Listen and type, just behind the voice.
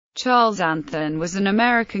Charles Anthon was an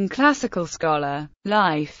American classical scholar.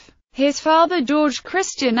 Life. His father, George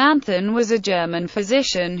Christian Anthon, was a German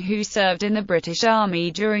physician who served in the British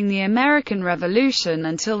Army during the American Revolution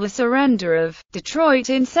until the surrender of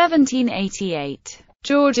Detroit in 1788.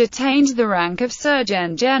 George attained the rank of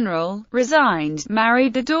Surgeon General, resigned,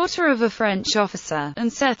 married the daughter of a French officer,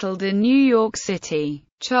 and settled in New York City.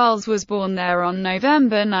 Charles was born there on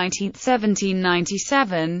November 19,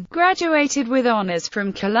 1797, graduated with honors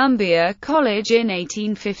from Columbia College in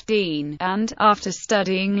 1815, and, after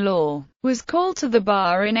studying law, was called to the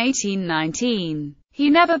bar in 1819.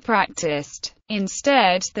 He never practiced.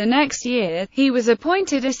 Instead, the next year, he was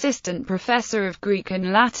appointed assistant professor of Greek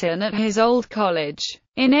and Latin at his old college.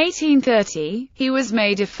 In 1830, he was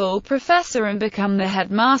made a full professor and became the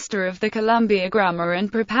headmaster of the Columbia Grammar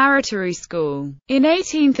and Preparatory School. In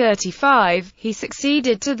 1835, he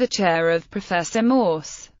succeeded to the chair of Professor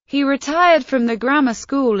Morse. He retired from the grammar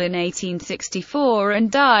school in 1864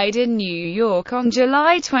 and died in New York on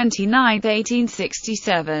July 29,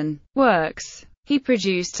 1867. Works. He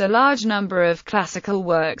produced a large number of classical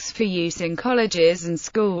works for use in colleges and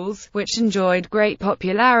schools, which enjoyed great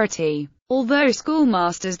popularity, although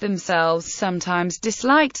schoolmasters themselves sometimes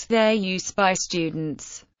disliked their use by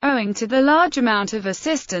students, owing to the large amount of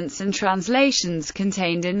assistance and translations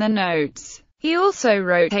contained in the notes. He also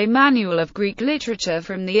wrote a manual of Greek literature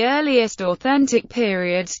from the earliest authentic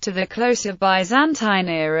periods to the closer Byzantine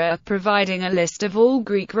era, providing a list of all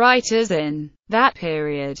Greek writers in that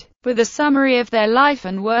period, with a summary of their life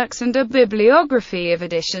and works and a bibliography of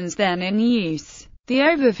editions then in use. The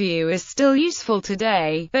overview is still useful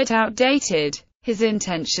today, but outdated. His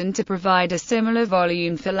intention to provide a similar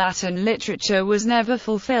volume for Latin literature was never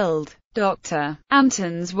fulfilled. Dr.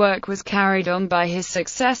 Anthon's work was carried on by his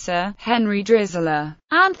successor, Henry Drizler.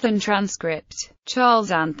 Anthon transcript.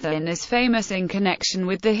 Charles Anthon is famous in connection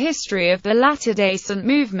with the history of the Latter-day Saint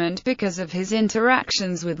movement because of his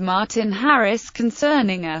interactions with Martin Harris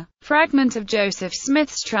concerning a fragment of Joseph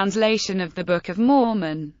Smith's translation of the Book of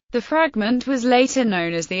Mormon. The fragment was later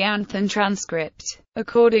known as the Anthon transcript.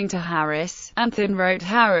 According to Harris, Anthon wrote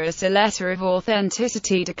Harris a letter of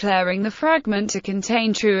authenticity declaring the fragment to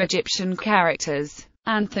contain true Egyptian characters.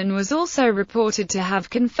 Anthon was also reported to have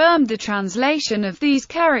confirmed the translation of these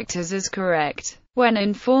characters as correct, when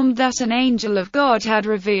informed that an angel of God had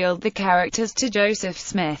revealed the characters to Joseph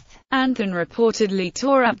Smith. Anthon reportedly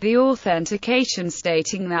tore up the authentication,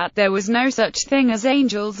 stating that there was no such thing as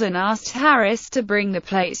angels, and asked Harris to bring the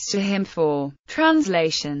plates to him for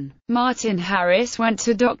translation. Martin Harris went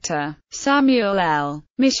to Dr. Samuel L.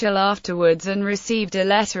 Mitchell afterwards and received a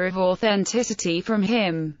letter of authenticity from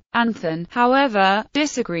him. Anthon, however,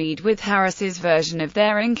 disagreed with Harris's version of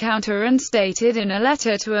their encounter and stated in a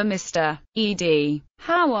letter to a Mr. E.D.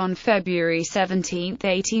 Howe on February 17,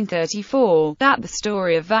 1834, that the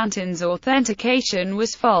story of Anthon's authentication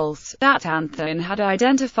was false, that Anthon had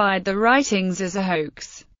identified the writings as a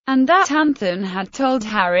hoax, and that Anthon had told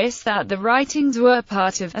Harris that the writings were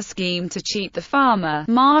part of a scheme to cheat the farmer,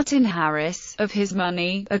 Martin Harris, of his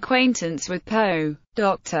money. Acquaintance with Poe.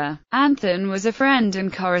 Dr. Anthon was a friend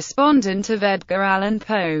and correspondent of Edgar Allan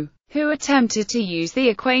Poe, who attempted to use the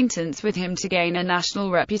acquaintance with him to gain a national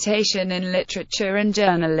reputation in literature and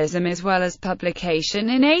journalism, as well as publication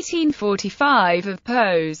in 1845 of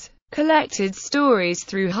Poe's collected stories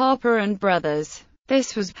through Harper and Brothers.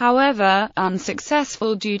 This was, however,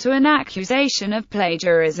 unsuccessful due to an accusation of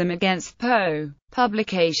plagiarism against Poe.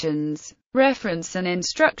 Publications. Reference and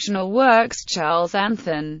instructional works. Charles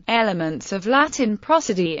Anthon, Elements of Latin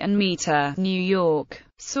Prosody and Meter, New York.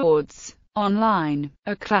 Swords. Online.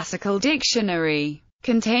 A classical dictionary,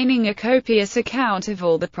 containing a copious account of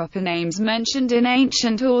all the proper names mentioned in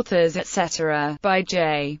ancient authors, etc., by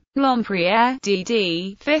J. Lompriere,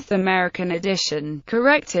 D.D., 5th American edition,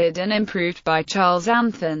 corrected and improved by Charles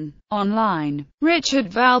Anthon. Online. Richard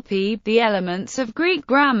Valpy, The Elements of Greek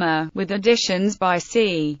Grammar, with additions by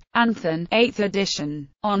C. Anthon, 8th edition.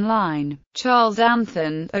 Online. Charles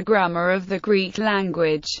Anthon, A Grammar of the Greek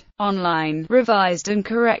Language. Online. Revised and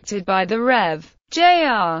corrected by the Rev.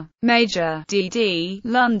 J.R. Major, D.D.,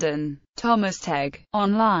 London. Thomas Tegg.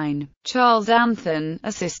 Online. Charles Anthon,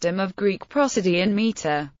 A System of Greek Prosody and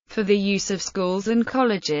Meter, for the use of schools and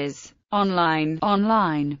colleges.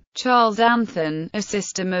 Online. Charles Anthon, A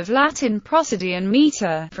System of Latin Prosody and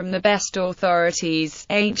Meter, from the best authorities,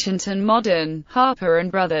 ancient and modern, Harper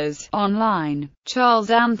and Brothers. Online. Charles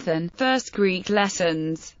Anthon, First Greek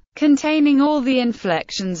Lessons, containing all the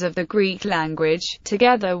inflections of the Greek language,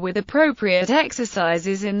 together with appropriate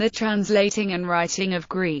exercises in the translating and writing of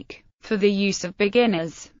Greek, for the use of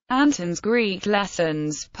beginners. Anthon's Greek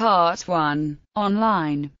Lessons, Part 1.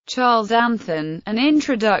 Online. Charles Anthon, An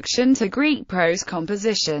Introduction to Greek Prose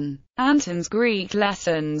Composition. Anthon's Greek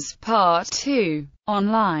Lessons, Part 2.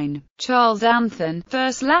 Online. Charles Anthon,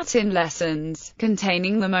 First Latin Lessons,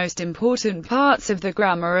 containing the most important parts of the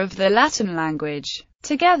grammar of the Latin language,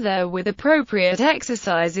 together with appropriate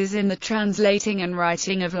exercises in the translating and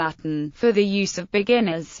writing of Latin, for the use of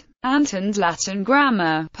beginners. Anthon's Latin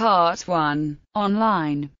Grammar, Part 1.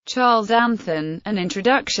 Online. Charles Anthon, An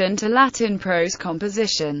Introduction to Latin Prose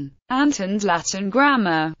Composition. Anthon's Latin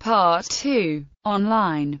Grammar, Part 2.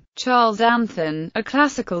 Online. Charles Anthon, A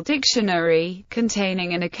Classical Dictionary,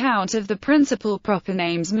 containing an account of the principal proper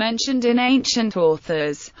names mentioned in ancient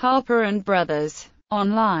authors, Harper and Brothers.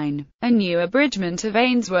 Online. A new abridgment of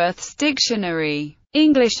Ainsworth's Dictionary,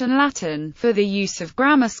 English and Latin, for the use of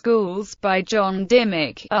grammar schools, by John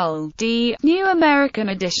Dimmock, L.D., New American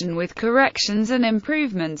Edition with corrections and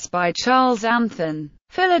improvements by Charles Anthon,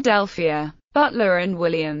 Philadelphia, Butler and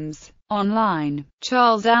Williams. Online.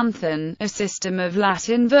 Charles Anthon, A System of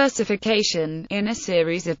Latin Versification, in a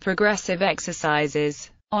series of progressive exercises.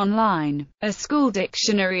 Online. A School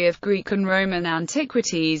Dictionary of Greek and Roman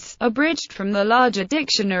Antiquities, abridged from the larger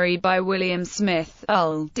dictionary by William Smith,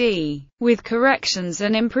 L.D., with corrections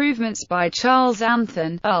and improvements by Charles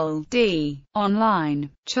Anthon, L.D. Online.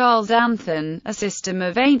 Charles Anthon, A System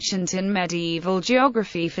of Ancient and Medieval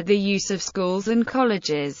Geography for the use of schools and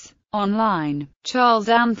colleges. Online. Charles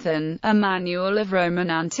Anthon, A Manual of Roman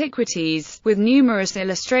Antiquities, with numerous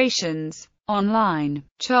illustrations. Online.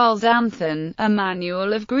 Charles Anthon, A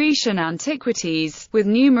Manual of Grecian Antiquities, with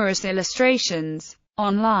numerous illustrations.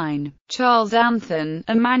 Online. Charles Anthon,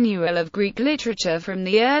 A Manual of Greek Literature from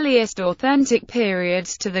the earliest authentic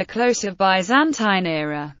periods to the closer Byzantine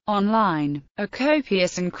era. Online. A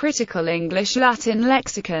copious and critical English-Latin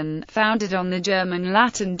lexicon, founded on the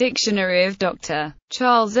German-Latin Dictionary of Dr.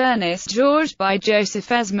 Charles Ernest George by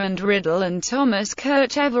Joseph Esmond Riddle and Thomas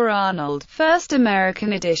Kirchever Arnold, first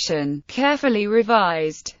American edition, carefully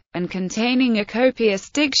revised, and containing a copious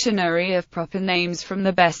dictionary of proper names from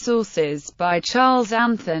the best sources, by Charles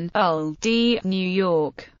Anthon, L.D., New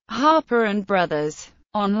York, Harper and Brothers.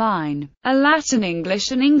 Online. A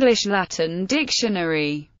Latin-English and English-Latin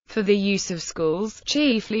dictionary, for the use of schools,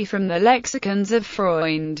 chiefly from the lexicons of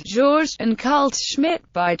Freund, George, and Carl Schmidt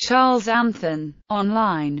by Charles Anthon.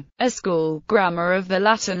 Online. A School Grammar of the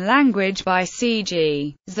Latin Language by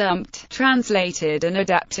C.G. Zumpt, translated and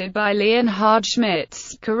adapted by Leonhard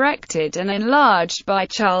Schmitz, corrected and enlarged by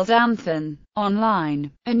Charles Anthon.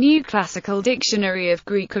 Online. A New Classical Dictionary of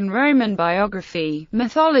Greek and Roman Biography,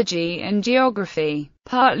 Mythology and Geography,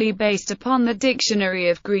 partly based upon the Dictionary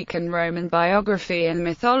of Greek and Roman Biography and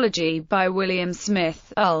Mythology by William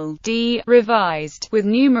Smith, L.D., revised, with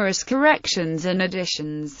numerous corrections and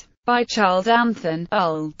additions, by Charles Anthon,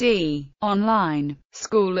 L.D. Online.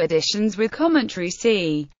 School editions with commentary.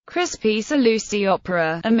 C. Crispis Lucy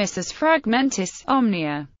Opera, Amissus Fragmentis,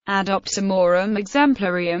 Omnia, ad optimorum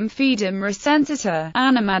exemplarium fidem recensita,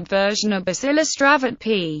 animadversionibus illustravat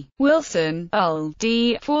P. Wilson,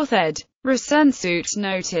 L.D., 4th ed. Recensut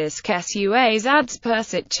notis Quesues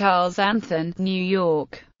adspersit Charles Anthon, New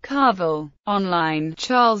York. Carvel. Online.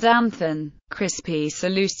 Charles Anthon. Crispis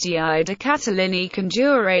Luciae de Catilini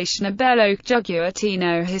Conjuration Bello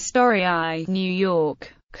Juguatino Historiae, New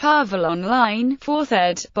York. Carvel Online, 4th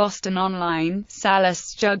ed., Boston Online,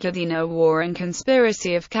 Salus Juguatino War and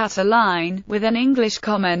Conspiracy of Catiline, with an English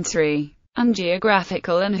commentary, and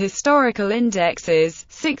geographical and historical indexes,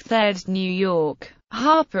 6th ed., New York.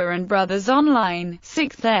 Harper and Brothers Online,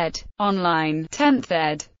 6th ed. Online, 10th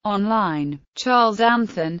ed. Online. Charles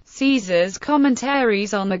Anthon, Caesar's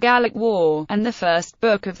Commentaries on the Gallic War, and the First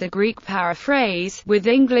Book of the Greek Paraphrase, with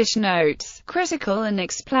English notes, critical and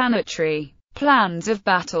explanatory, plans of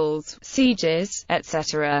battles, sieges,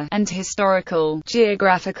 etc., and historical,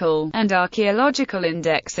 geographical, and archaeological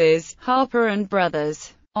indexes. Harper and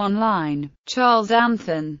Brothers. Online. Charles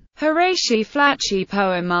Anthon. Horatii Flacci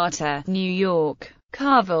Poemata, New York.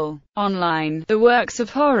 Carvel. Online. The Works of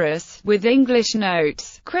Horace, with English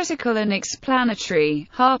notes, critical and explanatory.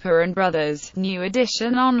 Harper and Brothers, New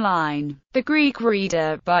Edition Online. The Greek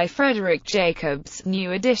Reader, by Frederick Jacobs,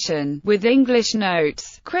 New Edition, with English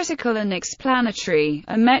notes, critical and explanatory,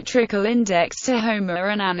 a metrical index to Homer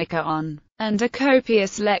and Anikon, and a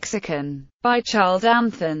copious lexicon, by Charles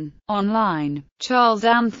Anthon. Online. Charles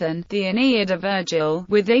Anthon, The Aeneid of Virgil,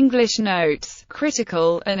 with English notes,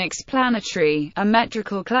 critical and explanatory, a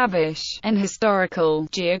metrical clavish, and historical,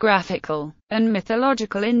 geographical, and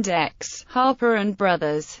mythological index. Harper and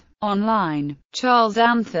Brothers. online. Charles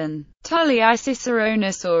Anthon, Tulliae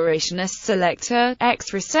Ciceronis Orationis Selecta,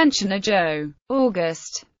 ex recensione Joe.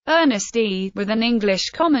 August. Ernest E. with an English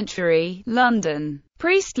commentary, London.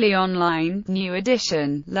 Priestley Online, New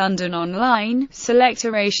Edition, London Online, Select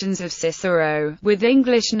Orations of Cicero, with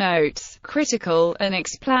English notes, critical and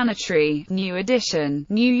explanatory, New Edition,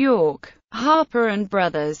 New York. Harper &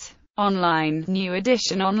 Brothers. Online, New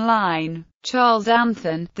Edition Online. Charles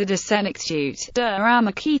Anthon, The Desenectute de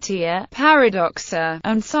Amicitia, Paradoxa,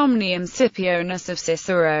 and Somnium Scipionis of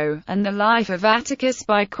Cicero, and the Life of Atticus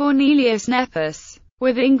by Cornelius Nepos,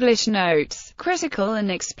 with English notes, critical and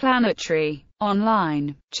explanatory.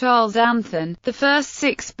 Online. Charles Anthon, The First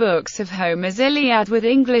 6 Books of Homer's Iliad with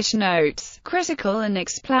English notes, critical and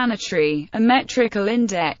explanatory, a metrical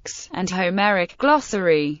index, and Homeric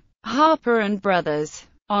glossary. Harper & Brothers.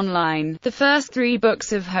 Online. The first 3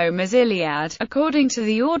 books of Homer's Iliad, according to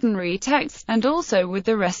the ordinary text, and also with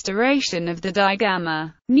the restoration of the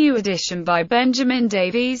digamma. New edition by Benjamin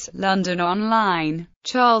Davies, London Online.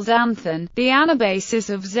 Charles Anthon, The Anabasis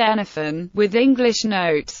of Xenophon, with English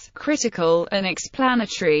notes, critical and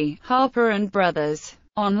explanatory. Harper & Brothers.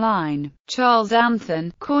 Online. Charles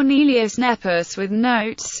Anthon, Cornelius Nepos with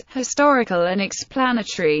notes, historical and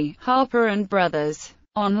explanatory. Harper & Brothers.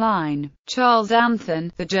 Online. Charles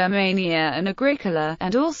Anthon, The Germania and Agricola,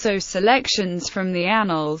 and also selections from the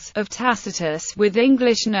Annals of Tacitus, with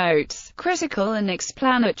English notes, critical and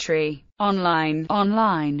explanatory.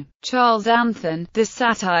 Online. Charles Anthon, The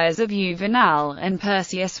Satires of Juvenal and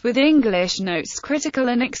Persius with English notes, critical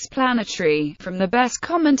and explanatory, from the best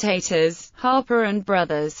commentators. Harper &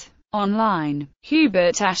 Brothers. Online.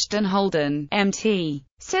 Hubert Ashton Holden, M.T.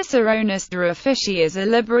 Ciceronis de Officiis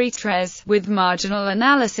Libritres, with marginal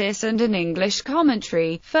analysis and an English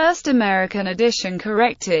commentary, first American edition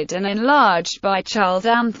corrected and enlarged by Charles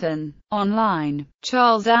Anthon. Online.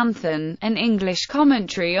 Charles Anthon, An English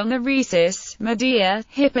Commentary on the Rhesus, Medea,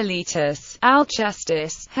 Hippolytus,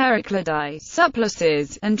 Alcestis, Heraclidae,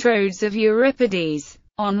 Suppluses, and Troads of Euripides.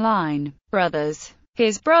 Online. Brothers.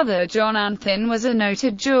 His brother John Anthon was a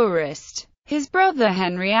noted jurist. His brother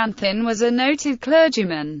Henry Anthon was a noted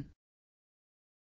clergyman.